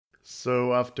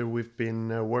So after we've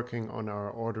been working on our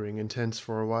ordering intents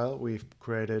for a while, we've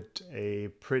created a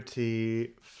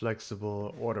pretty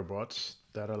flexible order bot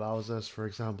that allows us, for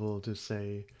example, to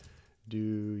say, do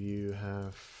you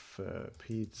have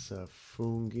pizza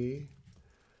fungi?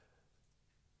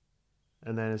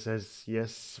 And then it says,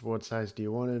 yes, what size do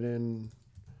you want it in?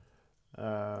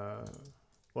 Uh,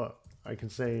 well, I can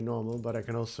say normal, but I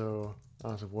can also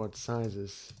ask what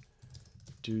sizes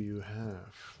do you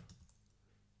have?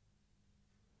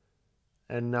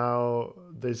 And now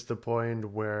this is the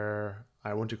point where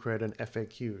I want to create an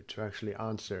FAQ to actually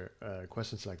answer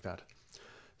questions like that.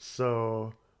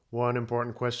 So one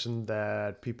important question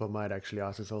that people might actually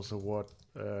ask is also what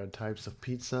types of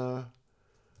pizza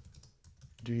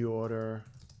do you order?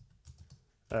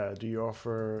 Do you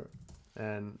offer?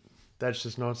 And that's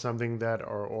just not something that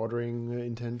our ordering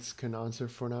intents can answer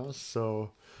for now.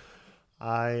 So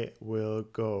I will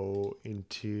go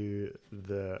into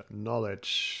the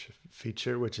knowledge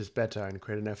feature, which is beta, and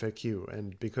create an FAQ.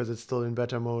 And because it's still in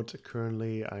beta mode,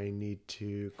 currently I need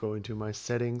to go into my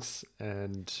settings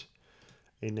and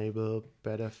enable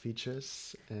beta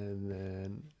features and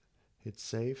then hit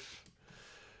save.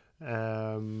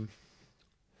 Um,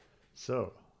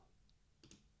 so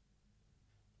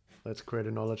let's create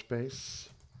a knowledge base,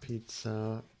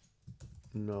 pizza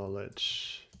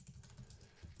knowledge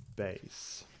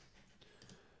base.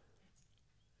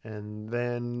 And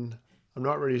then I'm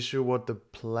not really sure what the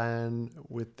plan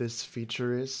with this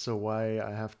feature is, so why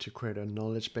I have to create a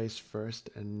knowledge base first,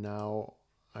 and now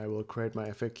I will create my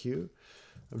FAQ.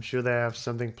 I'm sure they have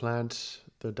something planned,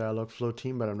 the Dialogflow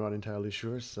team, but I'm not entirely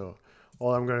sure. So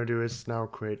all I'm going to do is now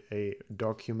create a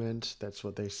document, that's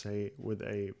what they say, with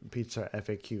a pizza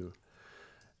FAQ.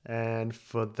 And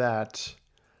for that,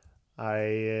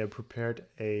 I prepared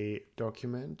a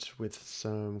document with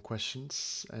some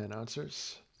questions and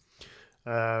answers.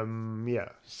 Yeah,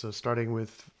 so starting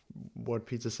with what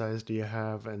pizza size do you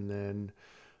have, and then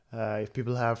if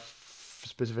people have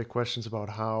specific questions about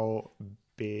how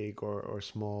big or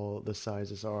small the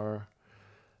sizes are,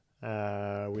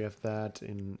 we have that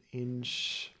in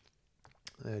inch.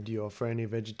 Do you offer any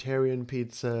vegetarian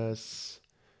pizzas?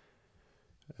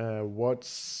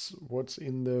 What's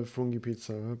in the fungi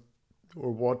pizza,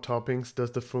 or what toppings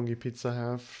does the fungi pizza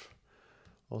have?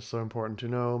 Also important to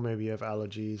know. Maybe you have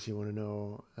allergies, you want to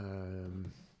know.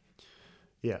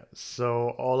 Yeah,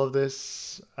 so all of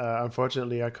this,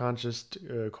 unfortunately, I can't just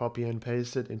copy and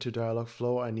paste it into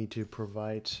Dialogflow. I need to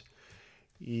provide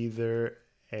either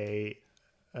a,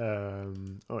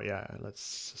 oh yeah,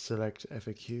 let's select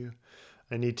FAQ.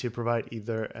 I need to provide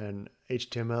either an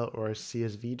HTML or a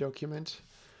CSV document.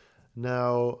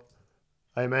 Now,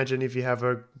 I imagine if you have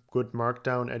a good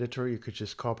markdown editor, you could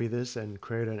just copy this and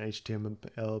create an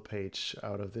HTML page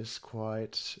out of this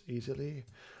quite easily.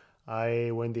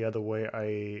 I went the other way.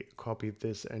 I copied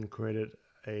this and created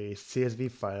a CSV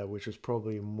file, which was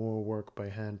probably more work by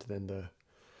hand than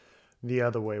the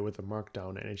other way with the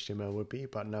markdown and HTML would be,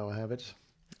 but now I have it.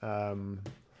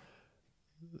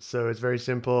 So it's very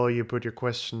simple. You put your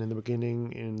question in the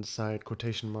beginning inside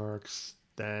quotation marks,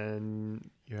 then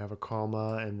you have a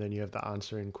comma, and then you have the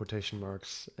answer in quotation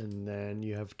marks, and then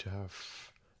you have to have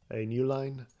a new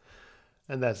line,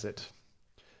 and that's it.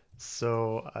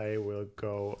 So I will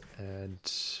go and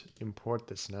import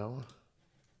this now.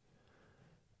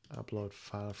 Upload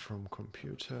file from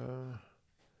computer.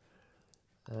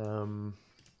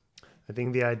 I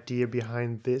think the idea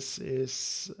behind this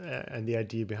is, and the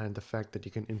idea behind the fact that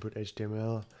you can input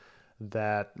HTML,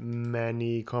 that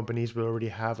many companies will already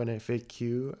have an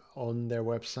FAQ on their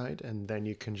website, and then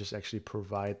you can just actually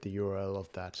provide the URL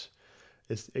of that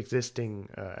existing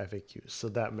FAQ. So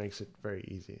that makes it very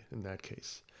easy in that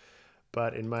case.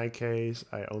 But in my case,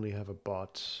 I only have a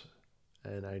bot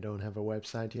and I don't have a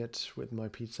website yet with my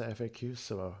pizza FAQ,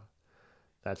 so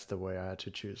that's the way I had to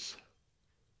choose.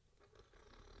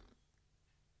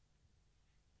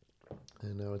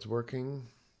 And now it's working.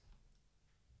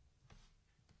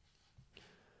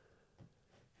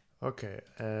 Okay,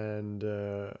 and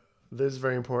this is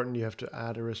very important. You have to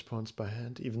add a response by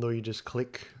hand, even though you just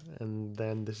click and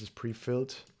then this is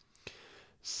pre-filled.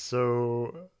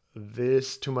 So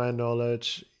this, to my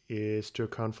knowledge, is to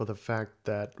account for the fact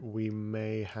that we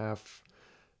may have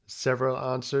several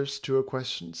answers to a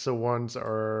question. So once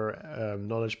our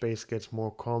knowledge base gets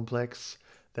more complex,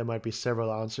 there might be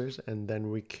several answers, and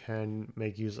then we can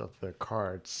make use of the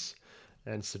cards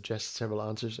and suggest several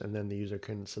answers, and then the user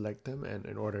can select them. And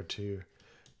in order to,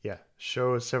 yeah,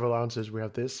 show several answers, we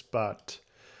have this. But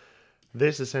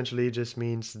this essentially just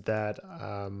means that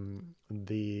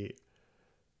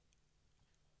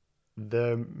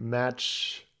the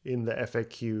match in the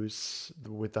FAQs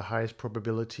with the highest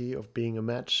probability of being a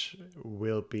match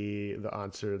will be the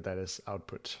answer that is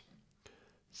output.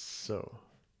 So,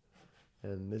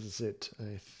 and this is it.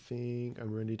 I think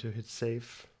I'm ready to hit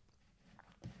save.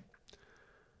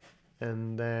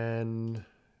 And then,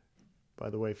 by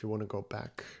the way, if you want to go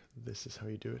back, this is how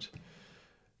you do it.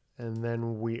 And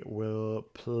then we will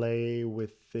play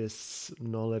with this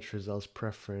knowledge results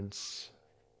preference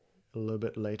a little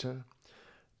bit later.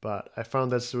 But I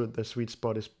found that the sweet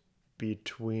spot is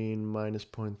between minus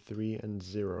 0.3 and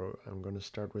 0. I'm going to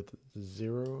start with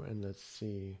 0 and let's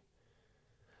see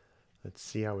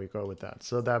how we go with that.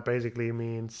 So that basically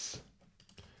means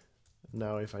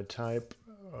now if I type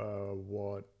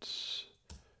what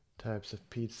types of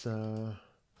pizza,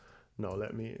 no,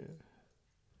 let me,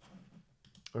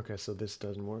 okay, so this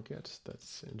doesn't work yet.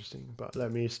 That's interesting. But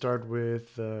let me start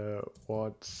with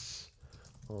what's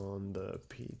on the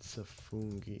pizza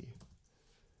fungi.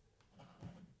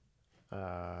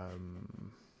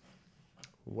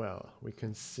 Well, we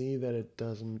can see that it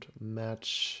doesn't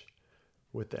match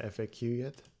with the FAQ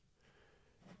yet,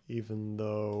 even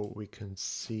though we can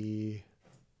see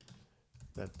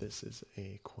that this is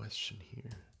a question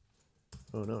here.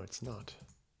 Oh no, it's not.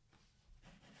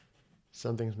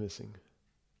 Something's missing.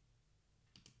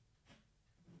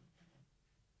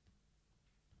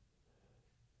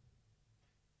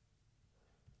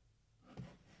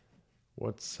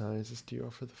 What sizes do you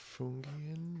offer the fungi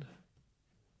in?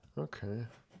 Okay.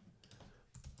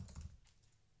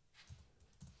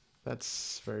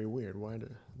 That's very weird. Why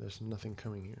there's nothing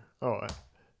coming here? Oh,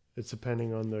 it's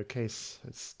depending on the case.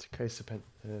 It's case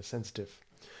sensitive.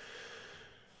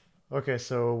 Okay,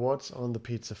 so what's on the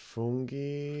pizza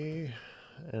fungi?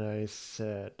 And I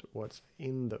said what's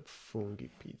in the fungi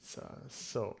pizza.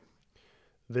 So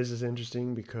this is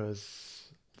interesting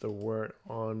because the word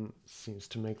on seems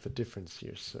to make the difference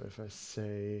here. So if I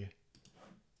say,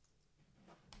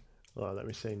 well, let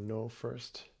me say no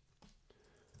first.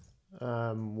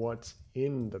 What's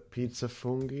in the pizza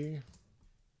fungi?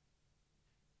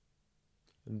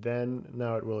 Then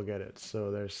now it will get it. So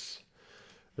there's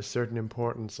a certain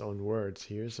importance on words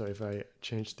here. So if I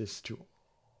change this to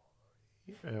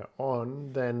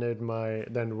on, then it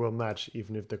will match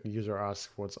even if the user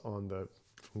asks what's on the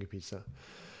fungi pizza.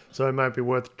 So it might be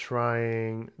worth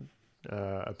trying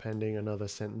appending another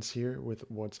sentence here with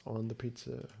what's on the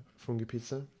fungi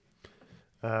pizza.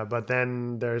 But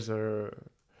then there's a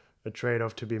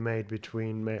trade-off to be made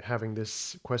between having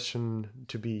this question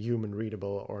to be human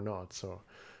readable or not. So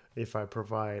if I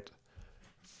provide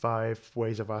 5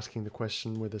 ways of asking the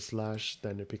question with a slash,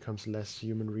 then it becomes less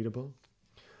human readable.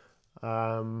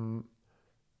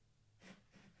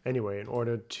 Anyway, in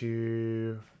order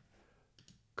to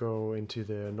go into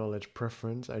the knowledge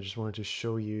preference, I just wanted to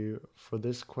show you for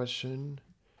this question,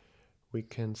 we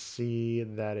can see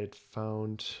that it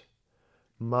found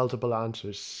multiple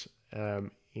answers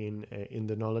in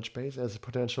the knowledge base as a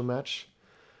potential match.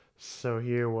 So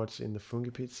here what's in the fungi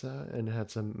pizza, and it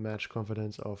had some match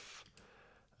confidence of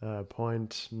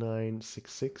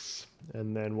 0.966,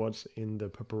 and then what's in the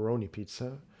pepperoni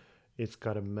pizza, it's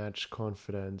got a match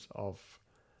confidence of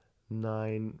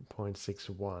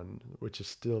 9.61, which is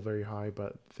still very high,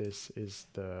 but this is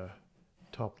the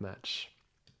top match.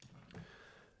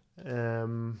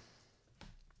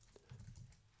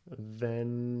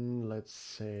 Then let's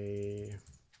say,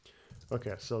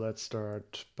 okay, so let's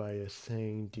start by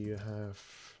saying, do you have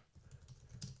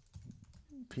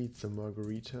pizza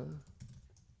margherita?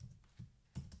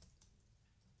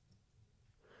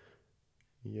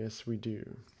 Yes, we do.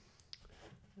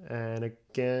 And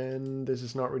again, this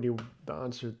is not really the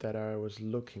answer that I was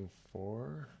looking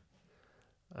for.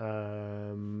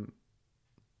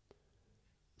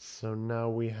 So now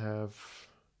we have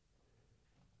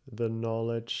the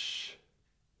knowledge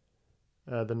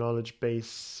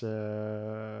base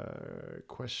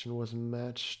question was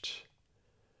matched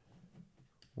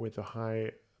with a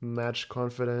high match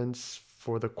confidence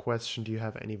for the question, do you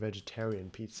have any vegetarian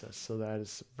pizzas? So that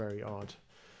is very odd.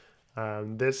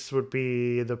 This would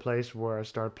be the place where I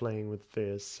start playing with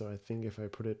this. So I think if I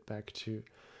put it back to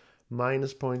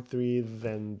minus 0.3,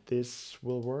 then this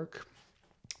will work.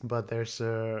 But there's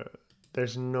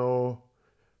no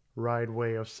right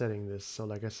way of setting this. So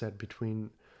like I said, between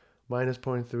minus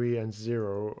 0.3 and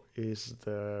 0 is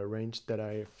the range that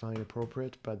I find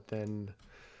appropriate, but then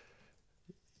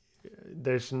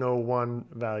there's no one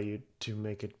value to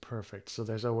make it perfect. So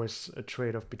there's always a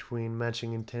trade-off between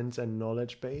matching intents and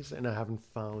knowledge base, and I haven't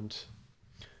found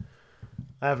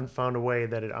a way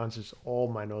that it answers all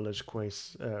my knowledge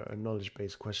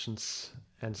base questions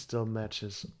and still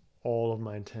matches all of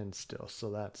my intents still.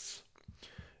 So that's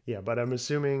Yeah, but I'm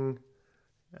assuming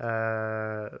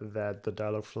that the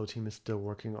Dialogflow team is still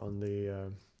working on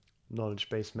the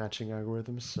knowledge-based matching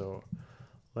algorithms. So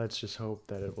let's just hope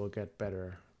that it will get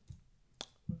better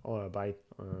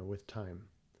with time.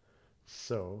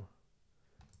 So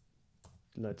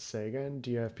let's say again, do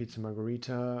you have pizza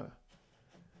margherita?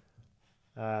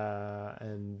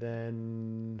 And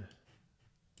then,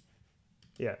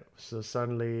 yeah, so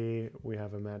suddenly we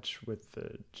have a match with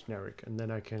the generic, and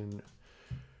then I can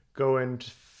go and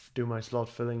do my slot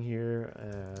filling here.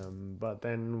 But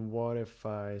then what if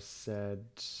I said,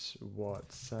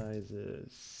 what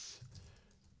sizes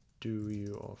do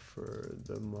you offer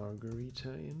the margarita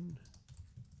in?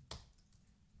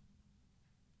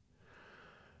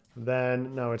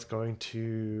 Then now it's going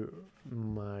to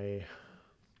my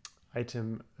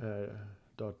item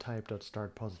dot type dot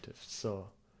start positive. So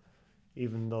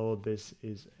even though this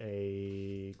is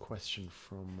a question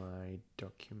from my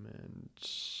document,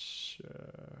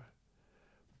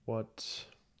 what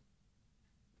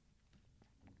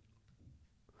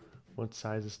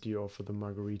sizes do you offer the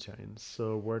margarita in?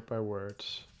 So word by word,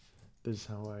 this is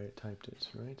how I typed it,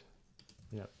 right?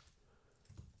 Yeah.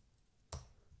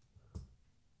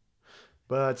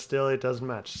 But still it doesn't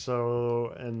match.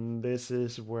 So, and this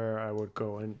is where I would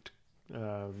go and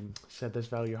set this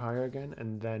value higher again,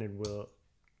 and then it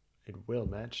will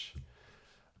match.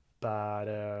 But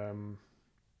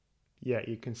yeah,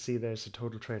 you can see there's a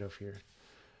total trade-off here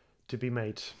to be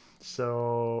made.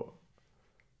 So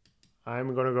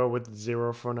I'm gonna go with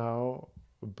 0 for now,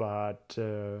 but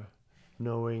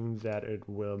knowing that it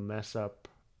will mess up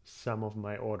some of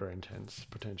my order intents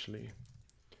potentially.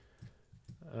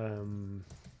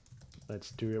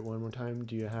 Let's do it one more time.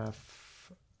 Do you have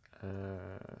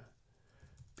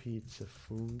pizza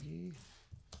funghi?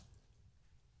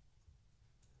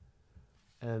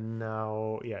 And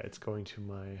now, yeah, it's going to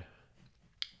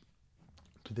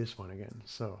this one again.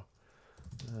 So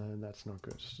that's not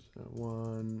good.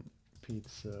 One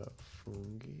pizza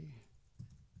funghi.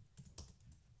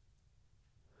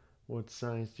 What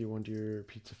size do you want your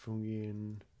pizza funghi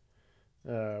in?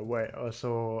 Wait,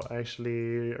 so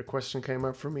actually a question came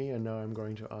up for me, and now I'm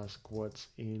going to ask what's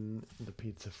in the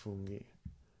pizza funghi.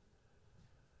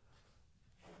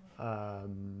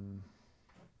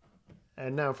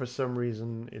 And now for some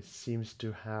reason it seems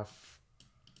to have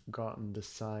gotten the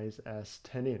size as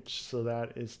 10-inch, so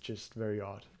that is just very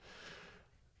odd.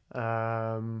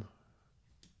 I'm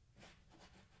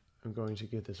going to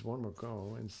give this one more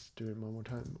go and do it one more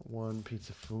time. One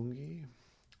pizza funghi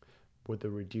with the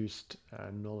reduced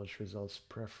knowledge results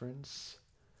preference.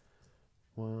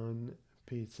 One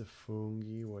pizza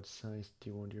funghi. What size do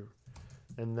you want your?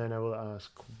 And then I will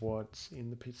ask what's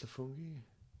in the pizza funghi.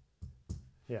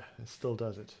 Yeah, it still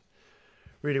does it.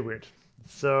 Really weird.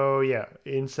 So yeah,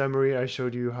 in summary, I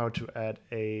showed you how to add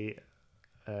a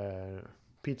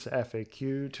pizza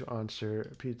FAQ to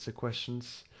answer pizza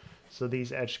questions. So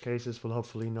these edge cases will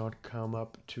hopefully not come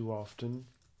up too often.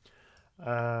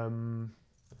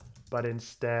 But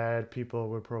instead, people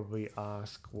will probably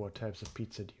ask, what types of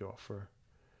pizza do you offer?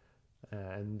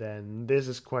 And then this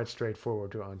is quite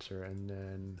straightforward to answer. And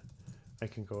then I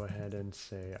can go ahead and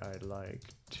say, I'd like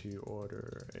to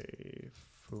order a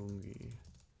funghi.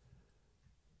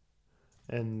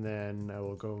 And then I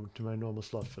will go to my normal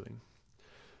slot filling.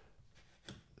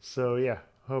 So yeah,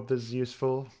 hope this is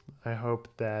useful. I hope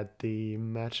that the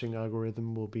matching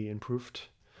algorithm will be improved.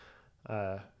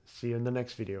 See you in the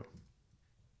next video.